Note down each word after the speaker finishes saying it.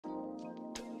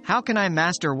How can I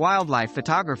master wildlife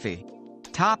photography?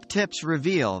 Top tips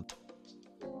revealed.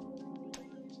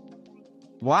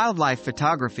 Wildlife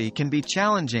photography can be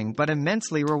challenging but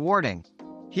immensely rewarding.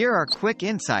 Here are quick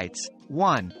insights.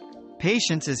 1.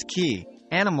 Patience is key.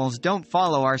 Animals don't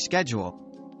follow our schedule.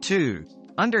 2.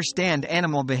 Understand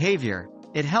animal behavior.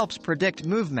 It helps predict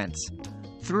movements.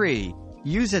 3.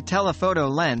 Use a telephoto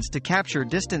lens to capture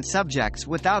distant subjects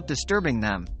without disturbing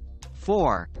them.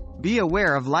 4. Be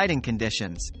aware of lighting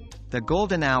conditions. The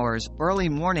golden hours, early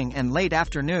morning and late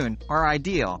afternoon, are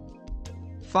ideal.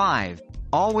 5.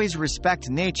 Always respect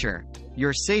nature.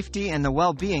 Your safety and the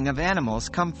well-being of animals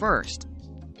come first.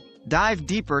 Dive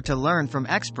deeper to learn from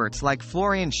experts like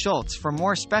Florian Schulz for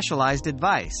more specialized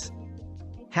advice.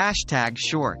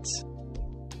 #Shorts